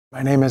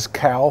My name is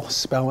Kal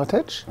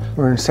Spelletich.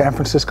 We're in San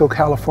Francisco,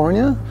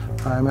 California.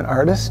 I'm an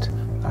artist.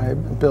 I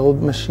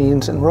build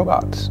machines and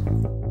robots.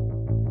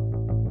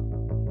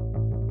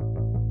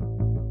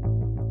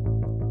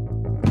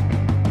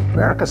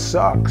 America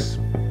sucks.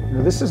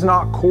 This is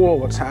not cool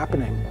what's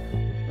happening.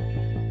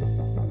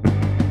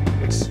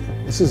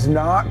 This is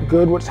not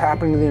good what's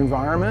happening to the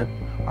environment.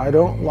 I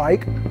don't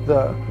like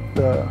the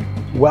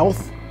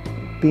wealth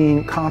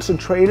being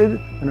concentrated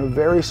in a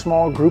very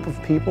small group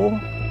of people.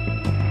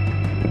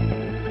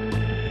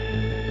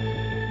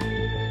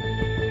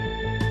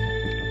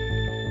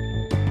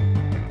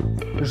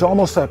 There's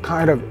almost a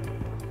kind of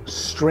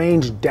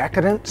strange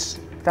decadence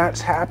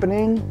that's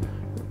happening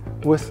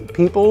with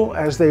people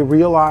as they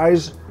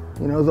realize,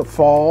 the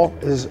fall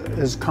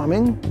is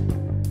coming.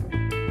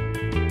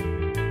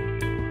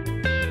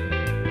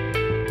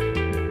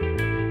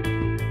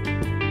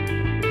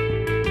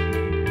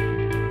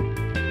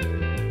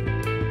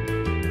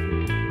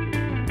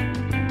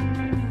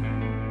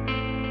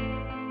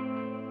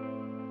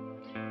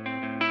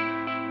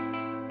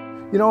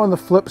 On the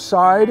flip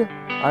side,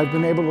 I've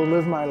been able to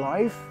live my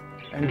life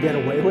and get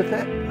away with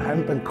it. I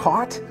haven't been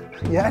caught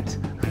yet.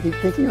 I keep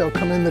thinking they'll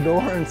come in the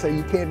door and say,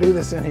 you can't do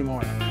this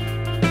anymore.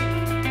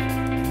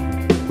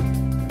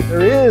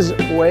 There is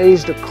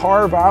ways to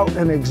carve out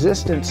an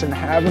existence and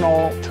have an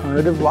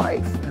alternative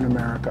life in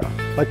America.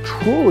 Like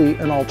truly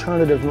an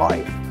alternative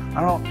life.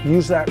 I don't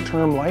use that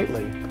term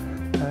lightly.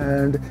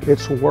 And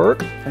it's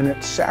work and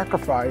it's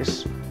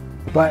sacrifice,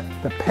 but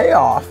the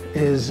payoff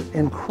is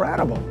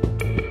incredible.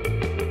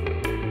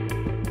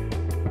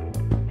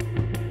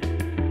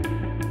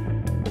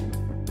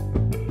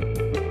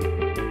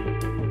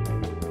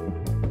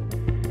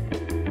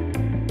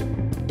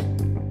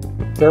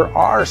 There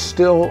are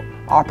still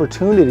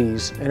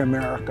opportunities in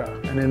America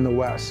and in the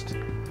West.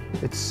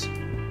 It's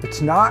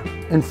not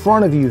in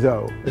front of you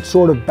though. It's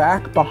sort of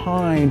back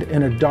behind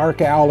in a dark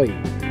alley.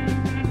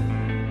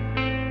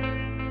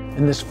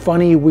 In this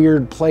funny,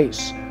 weird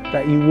place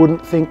that you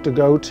wouldn't think to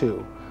go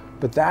to.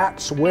 But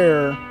that's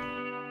where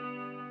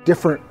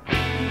different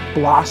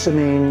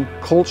blossoming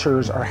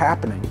cultures are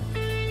happening.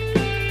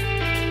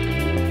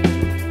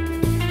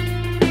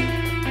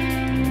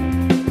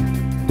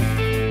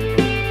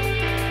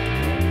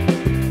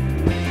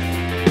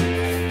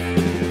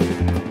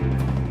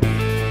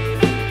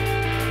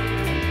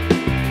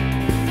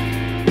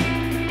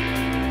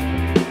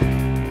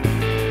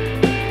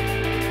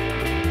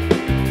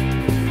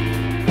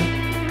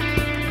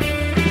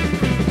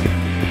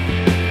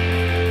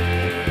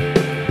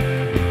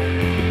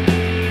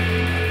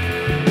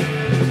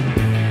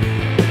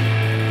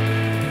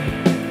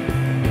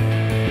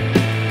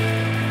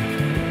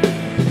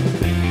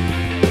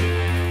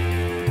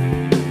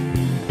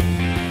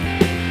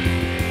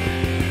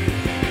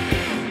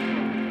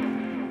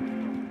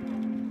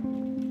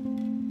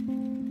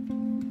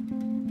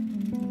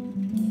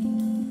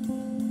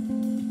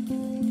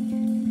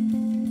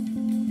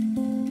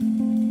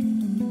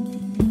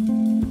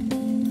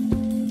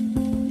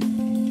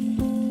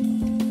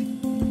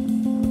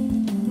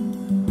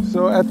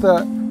 So at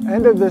the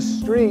end of this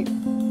street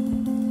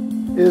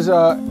is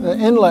the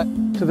inlet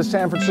to the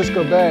San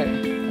Francisco Bay.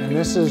 And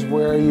this is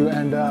where you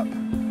end up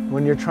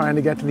when you're trying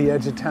to get to the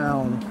edge of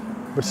town,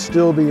 but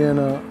still be in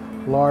a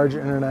large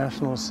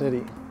international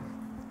city.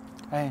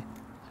 Hey,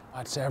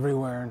 it's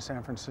everywhere in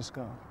San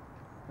Francisco.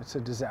 It's a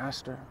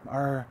disaster.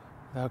 The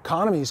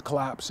economy's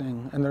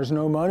collapsing and there's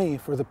no money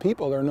for the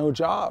people, there are no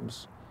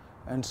jobs.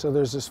 And so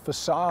there's this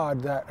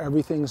facade that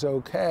everything's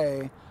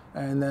okay,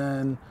 and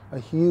then a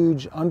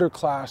huge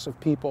underclass of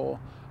people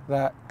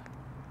that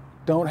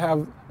don't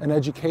have an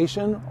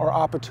education or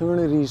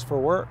opportunities for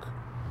work.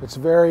 It's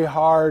very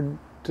hard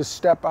to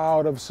step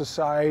out of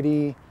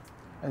society,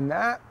 and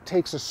that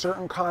takes a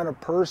certain kind of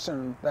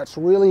person that's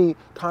really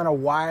kind of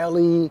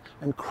wily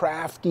and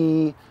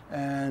crafty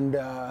and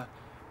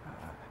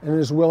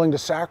is willing to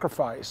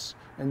sacrifice.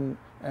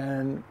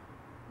 And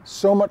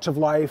so much of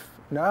life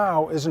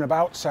now isn't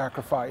about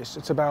sacrifice,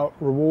 it's about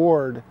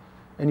reward.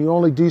 And you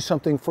only do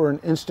something for an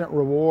instant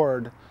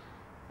reward,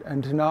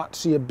 and to not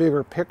see a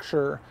bigger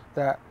picture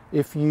that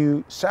if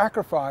you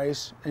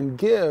sacrifice and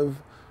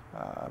give,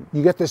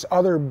 you get this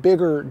other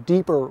bigger,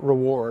 deeper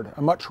reward,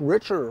 a much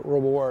richer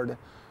reward,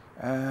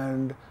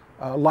 and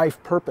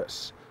life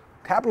purpose.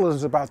 Capitalism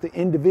is about the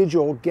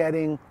individual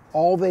getting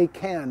all they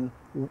can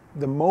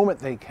the moment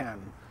they can.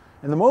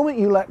 And the moment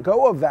you let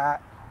go of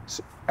that,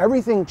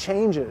 everything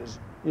changes.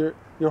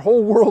 Your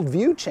whole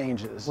worldview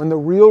changes. When the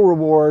real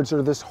rewards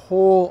are this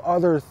whole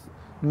other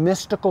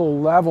mystical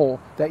level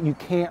that you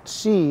can't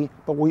see,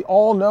 but we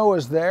all know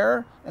is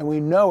there, and we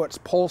know it's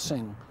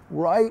pulsing,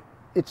 right?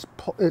 It's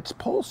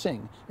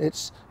pulsing.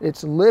 It's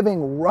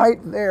living right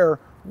there,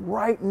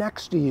 right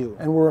next to you.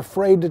 And we're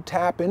afraid to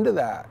tap into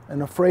that,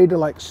 and afraid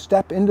to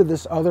step into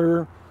this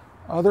other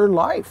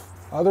life,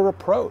 other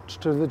approach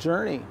to the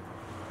journey.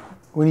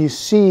 When you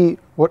see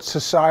what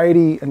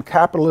society and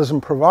capitalism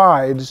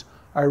provides,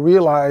 I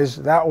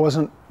realized that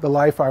wasn't the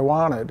life I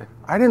wanted.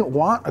 I didn't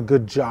want a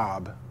good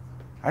job.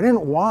 I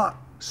didn't want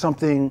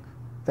something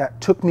that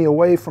took me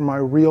away from my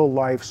real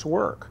life's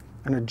work.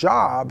 And a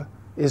job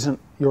isn't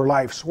your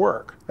life's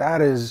work.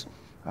 That is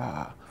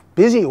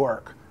busy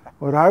work.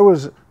 What I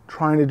was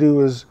trying to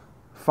do is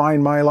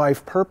find my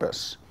life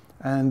purpose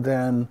and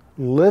then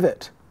live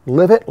it.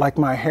 Live it like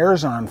my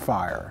hair's on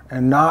fire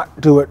and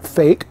not do it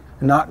fake,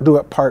 not do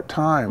it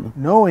part-time.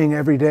 Knowing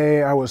every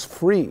day I was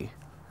free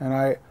and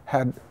I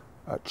had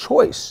a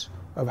choice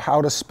of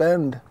how to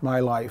spend my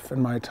life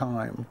and my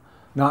time,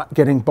 not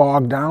getting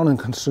bogged down in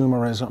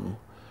consumerism.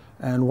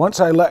 And once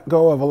I let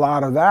go of a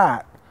lot of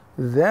that,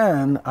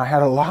 then I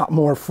had a lot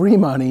more free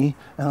money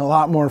and a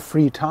lot more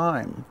free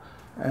time.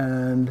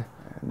 And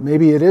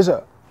maybe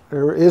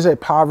there is a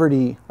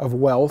poverty of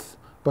wealth,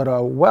 but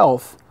a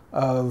wealth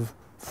of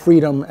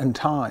freedom and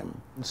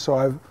time. So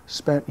I've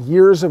spent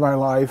years of my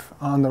life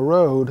on the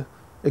road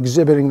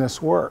exhibiting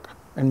this work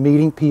and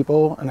meeting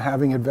people and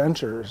having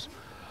adventures.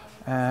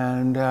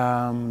 And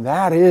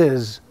that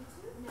is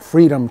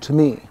freedom to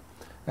me.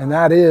 And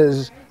that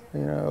is,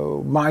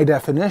 my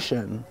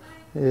definition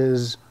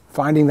is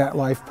finding that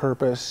life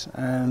purpose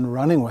and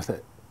running with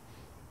it.